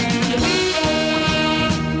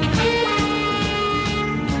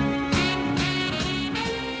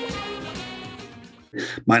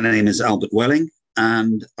My name is Albert Welling,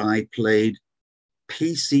 and I played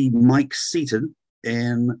PC Mike Seton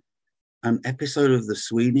in an episode of the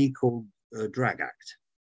Sweeney called Drag Act.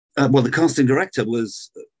 Well, the casting director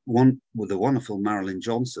was the wonderful Marilyn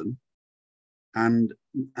Johnson, and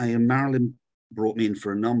Marilyn brought me in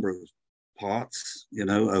for a number of parts,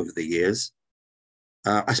 over the years.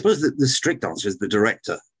 I suppose that the strict answer is the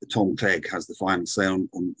director, Tom Clegg, has the final say on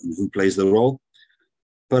who plays the role.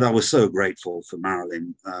 But I was so grateful for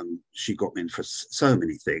Marilyn. She got me in for so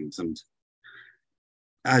many things. And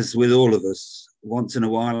as with all of us, once in a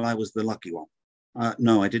while, I was the lucky one.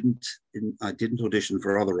 No, I didn't. I didn't audition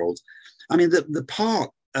for other roles. I mean, the part,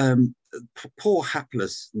 poor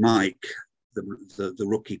hapless Mike, the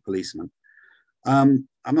rookie policeman. I'm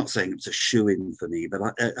not saying it's a shoe-in for me, but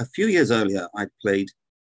a few years earlier, I played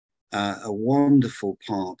a wonderful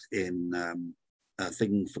part in a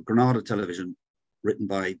thing for Granada Television, written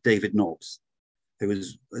by David Nobbs, who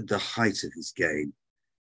was at the height of his game.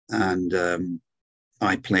 And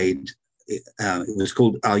I played, it was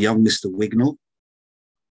called Our Young Mr. Wignall.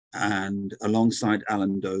 And alongside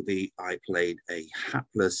Alan Dobie, I played a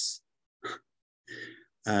hapless,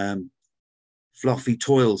 fluffy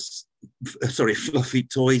toy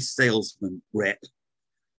salesman rep.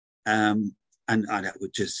 And that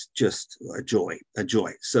was just a joy.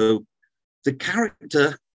 So the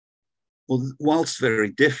character, well, whilst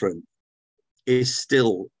very different, is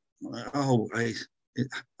still, I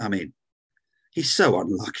mean, he's so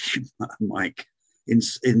unlucky, Mike, in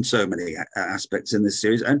so many aspects in this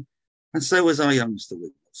series, and so was our youngster.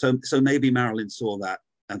 So maybe Marilyn saw that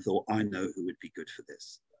and thought, I know who would be good for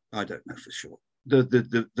this. I don't know for sure.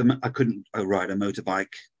 I couldn't ride a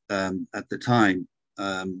motorbike at the time,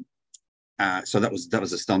 so that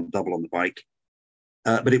was a stunt double on the bike,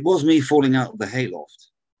 but it was me falling out of the hayloft.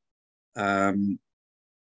 I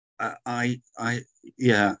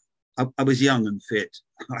was young and fit.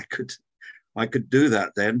 I could do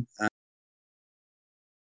that then.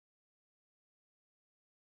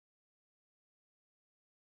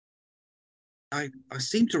 I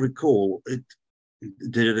seem to recall it.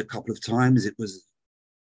 Did it a couple of times. It was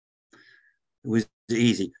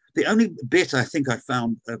easy. The only bit I think I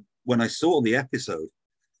found when I saw the episode,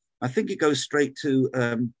 I think it goes straight to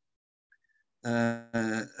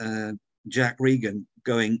Jack Regan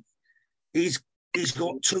going, he's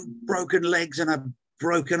got two broken legs and a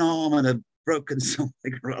broken arm and a broken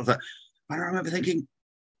something or other. And I remember thinking,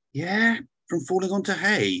 yeah, from falling onto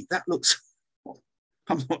hay. That looks,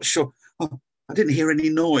 I'm not sure. I didn't hear any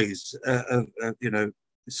noise of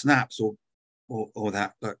snaps or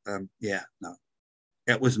that, but yeah, no,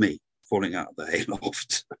 it was me falling out of the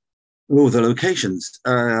hayloft. Oh, the locations,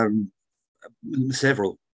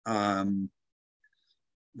 several.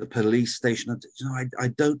 The police station. I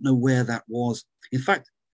don't know where that was. In fact,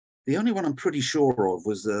 the only one I'm pretty sure of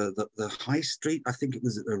was the High Street. I think it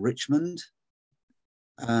was at Richmond.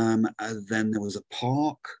 And then there was a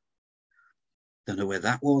park. Don't know where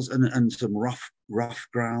that was, and some rough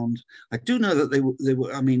ground. I do know that they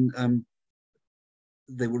were. I mean,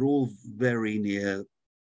 they were all very near,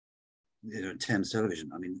 Thames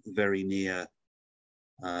Television. I mean, very near,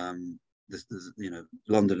 London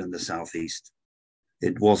and the southeast.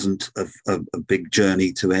 It wasn't a big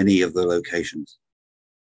journey to any of the locations.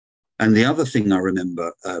 And the other thing I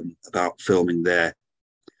remember about filming there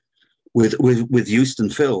with Euston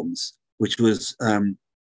Films, which was one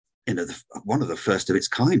of the first of its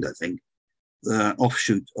kind, I think, the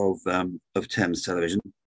offshoot of Thames Television,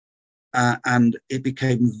 and it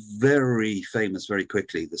became very famous very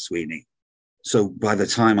quickly, the Sweeney. So by the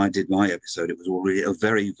time I did my episode, it was already a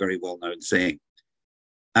very, very well-known thing.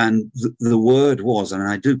 And the word was, and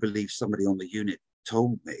I do believe somebody on the unit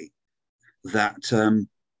told me, that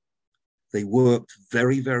they worked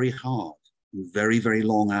very, very hard, very, very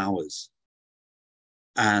long hours,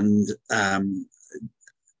 and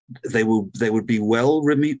they would be well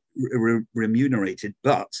remunerated,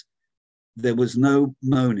 but there was no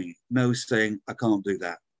moaning, no saying I can't do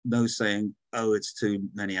that, no saying it's too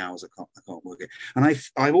many hours, I can't work it. And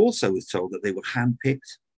I also was told that they were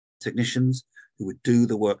handpicked technicians who would do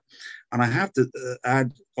the work. And I have to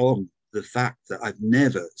add on the fact that I've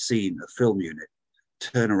never seen a film unit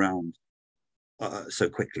turn around so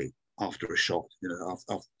quickly after a shot.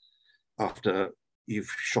 After you've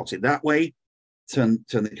shot it that way, turn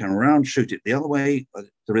the camera around, shoot it the other way.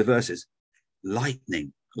 The reverse is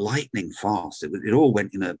lightning fast. It all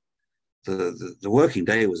went in the working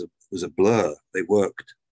day was a blur. They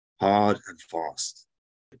worked hard and fast.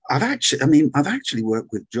 I've actually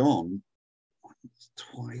worked with John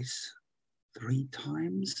twice, 3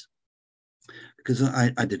 times. because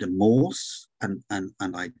I did a Morse and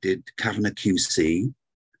I did Kavanagh QC.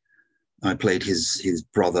 I played his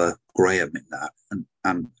brother Graham in that,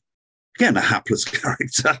 and again a hapless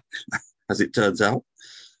character, as it turns out.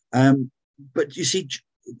 Um, but you see,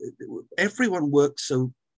 everyone works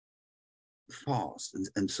so fast,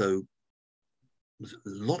 and so a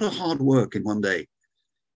lot of hard work in one day.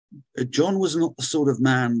 John was not the sort of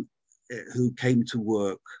man who came to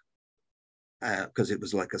work because it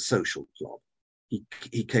was like a social club.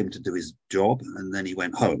 He came to do his job and then he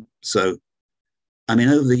went home. So, I mean,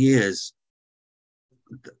 over the years,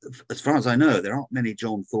 as far as I know, there aren't many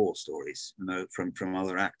John Thor stories, from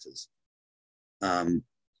other actors. Um,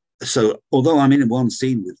 so, although I'm in one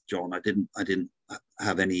scene with John, I didn't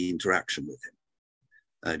have any interaction with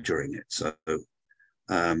him during it. So,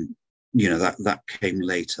 um, that came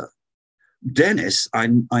later. Dennis, I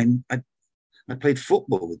played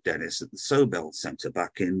football with Dennis at the Sobel Centre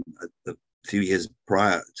back in a few years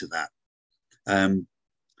prior to that. Um,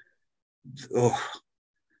 oh,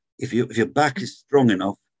 if your back is strong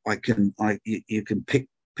enough, you can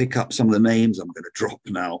pick up some of the names I'm going to drop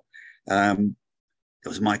now. There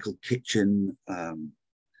was Michael Kitchen,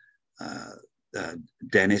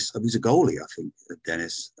 Dennis. I was a goalie, I think.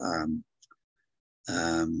 Dennis,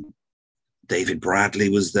 David Bradley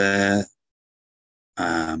was there.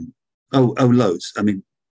 Loads. I mean,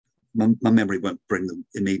 my memory won't bring them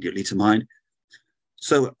immediately to mind.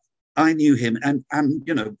 So I knew him, and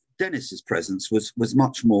Dennis's presence was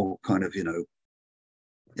much more kind of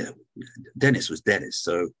Dennis was Dennis.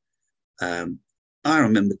 So I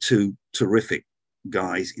remember two terrific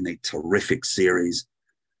guys in a terrific series,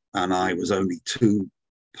 and I was only too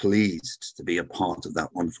pleased to be a part of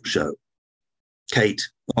that wonderful show. Kate,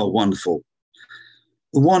 oh, wonderful.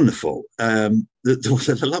 Wonderful.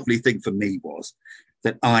 The lovely thing for me was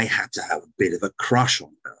that I had to have a bit of a crush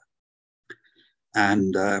on her.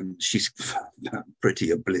 And she's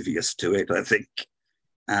pretty oblivious to it, I think,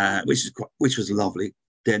 which was lovely.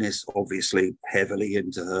 Dennis, obviously, heavily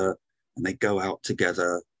into her, and they go out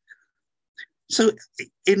together. So,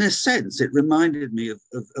 in a sense, it reminded me of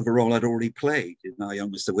a role I'd already played in Our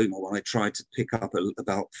Young Mr. Wigmore when I tried to pick up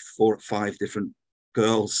about 4 or 5 different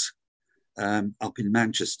girls up in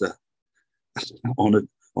Manchester on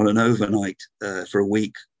an overnight for a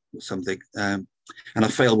week or something, and I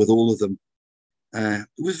failed with all of them. It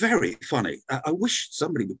was very funny. I wish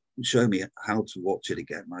somebody would show me how to watch it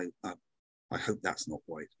again. I hope that's not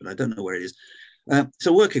white, but I don't know where it is.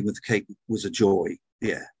 So working with Kate was a joy.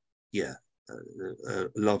 Yeah, a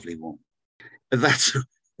lovely one. That's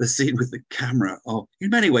the scene with the camera. Oh, in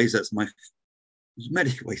many ways, it's one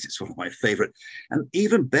of my favorite. And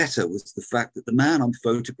even better was the fact that the man I'm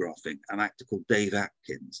photographing, an actor called Dave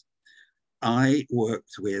Atkins, I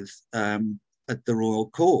worked with at the Royal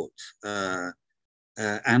Court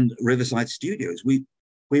and Riverside Studios. We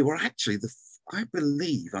were actually I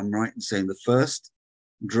believe I'm right in saying the first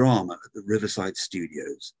drama at the Riverside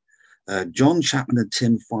Studios. John Chapman and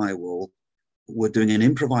Tim Firewall were doing an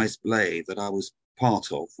improvised play that I was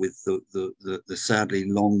part of with the sadly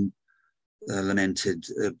long lamented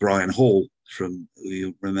Brian Hall, who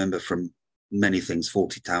you remember from many things,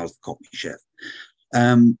 40 Towers, The Cockney Chef.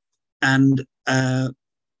 And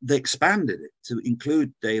they expanded it to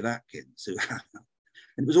include Dave Atkins,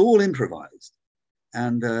 it was all improvised.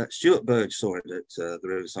 And Stuart Burge saw it at the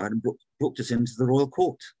Riverside and booked us into the Royal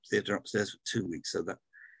Court Theatre upstairs for 2 weeks.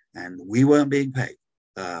 And we weren't being paid,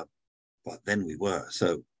 but then we were.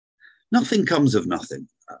 So nothing comes of nothing.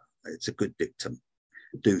 It's a good dictum.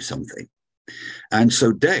 Do something. And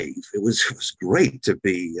so Dave, it was great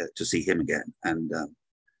to see him again. And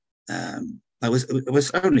it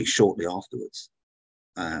was only shortly afterwards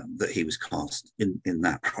that he was cast in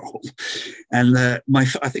that role. And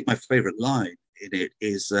I think my favourite line in it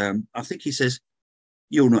is, I think he says,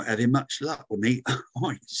 "You're not having much luck with me,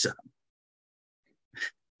 are you, son?"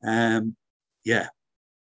 Yeah,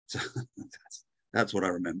 so that's what I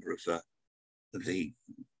remember of the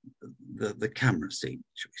camera scene,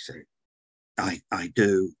 should we say. I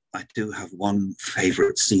do have one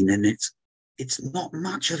favourite scene in it. It's not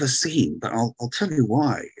much of a scene, but I'll tell you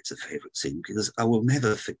why it's a favourite scene, because I will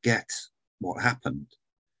never forget what happened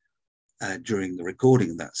during the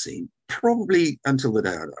recording of that scene, probably until the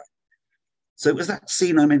day I die. So it was that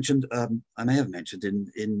scene I mentioned. I may have mentioned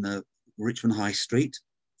in Richmond High Street.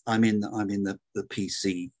 I'm in the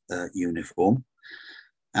PC uniform,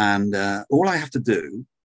 and all I have to do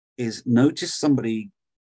is notice somebody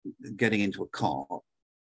getting into a car,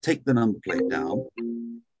 take the number plate down,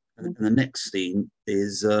 and the next scene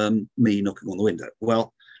is me knocking on the window.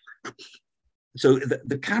 Well, so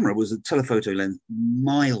the camera was a telephoto lens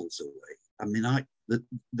miles away, I mean,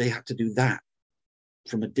 they had to do that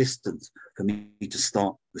from a distance for me to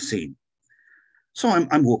start the scene. So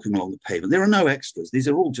I'm walking along the pavement. There are no extras. These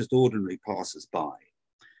are all just ordinary passers-by.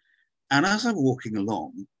 And as I'm walking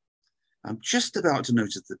along, I'm just about to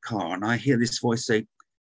notice the car, and I hear this voice say,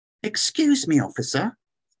 "Excuse me, officer.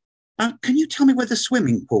 Can you tell me where the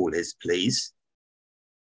swimming pool is, please?"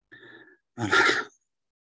 And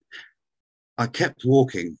I kept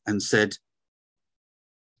walking and said,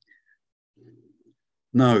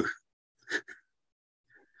 "No."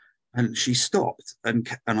 And she stopped, and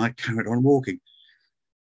I carried on walking.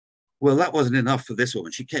 Well, that wasn't enough for this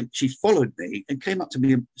woman. She followed me and came up to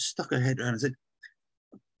me and stuck her head around and said,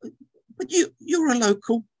 "But you're a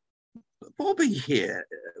local Bobby here.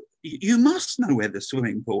 You must know where the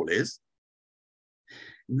swimming pool is."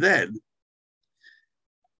 Then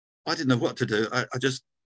I didn't know what to do. I just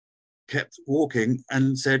kept walking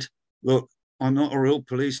and said, "Look, I'm not a real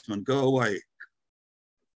policeman. Go away."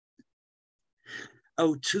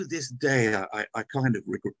 Oh, to this day, I kind of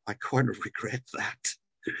regret that.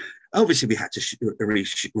 Obviously, we had to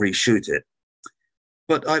reshoot it,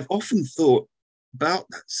 but I've often thought about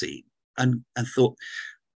that scene and thought,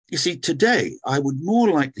 you see, today I would more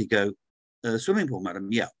likely go, "Swimming pool,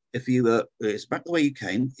 madam. Yeah, if you it's back the way you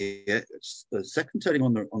came. Yeah, it's the second turning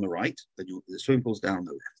on the right, then the swimming pool's down on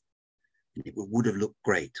the left." It would have looked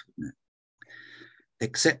great, wouldn't it?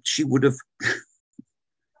 Except she would have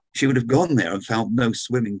gone there and found no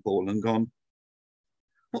swimming pool and gone,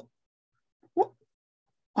 "What? What?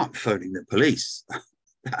 I'm phoning the police.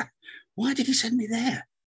 Why did he send me there?"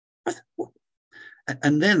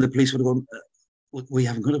 And then the police would have gone, "We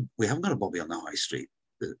haven't got a Bobby on the high street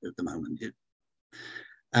at the moment."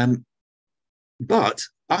 But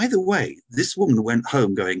either way, this woman went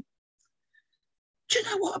home going, "Do you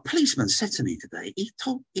know what a policeman said to me today? He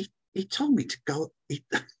told me to go. He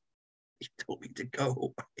told me to go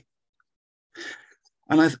away."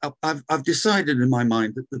 And I've decided in my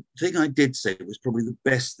mind that the thing I did say was probably the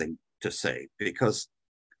best thing to say, because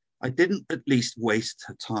I didn't at least waste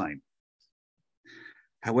her time,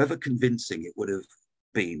 however convincing it would have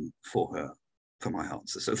been for her, for my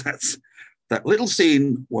answer. So that's that little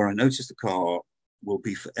scene where I noticed the car will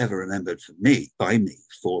be forever remembered by me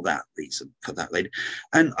for that reason, for that lady.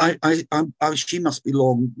 And she must be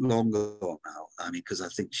long gone now. I mean, because I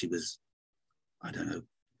think she was, I don't know,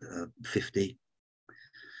 50.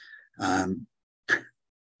 And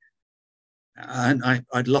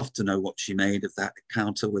I'd love to know what she made of that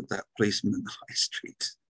encounter with that policeman in the high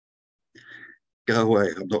street. Go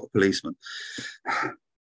away, I'm not a policeman.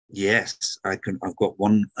 Yes, I've got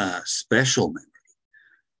one special memory.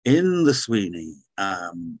 In the Sweeney,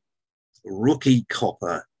 rookie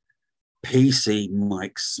copper PC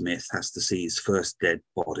Mike Smith has to see his first dead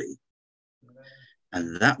body.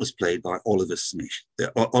 And that was played by Oliver Smith,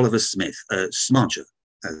 Smudger,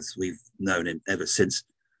 as we've known him ever since.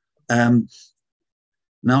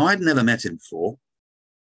 Now, I'd never met him before,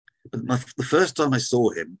 but the first time I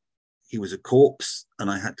saw him, he was a corpse,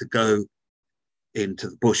 and I had to go into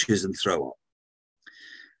the bushes and throw up.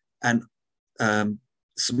 And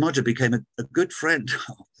Smudger became a good friend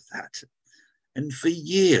after that. And for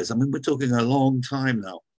years, I mean, we're talking a long time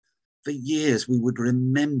now, for years, we would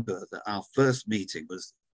remember that our first meeting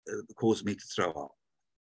was caused me to throw up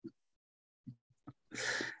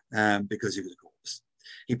because he was a corpse.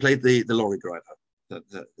 He played the lorry driver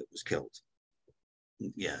that was killed.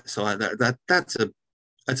 Yeah, so that's a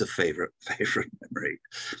favorite memory.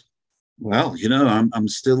 Well, you know, I'm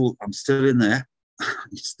still in there.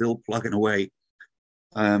 I'm still plugging away.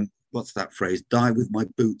 What's that phrase? Die with my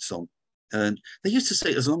boots on. And they used to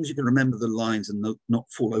say, as long as you can remember the lines and not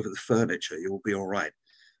fall over the furniture, you'll be all right.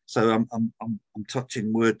 So I'm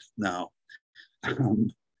touching wood now.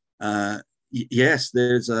 Yes,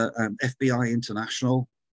 there's a FBI International,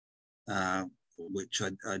 which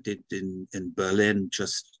I did in Berlin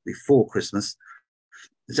just before Christmas.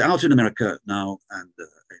 It's out in America now, and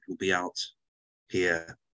it will be out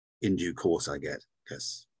here in due course, I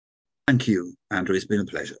guess. Thank you, Andrew. It's been a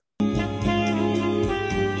pleasure.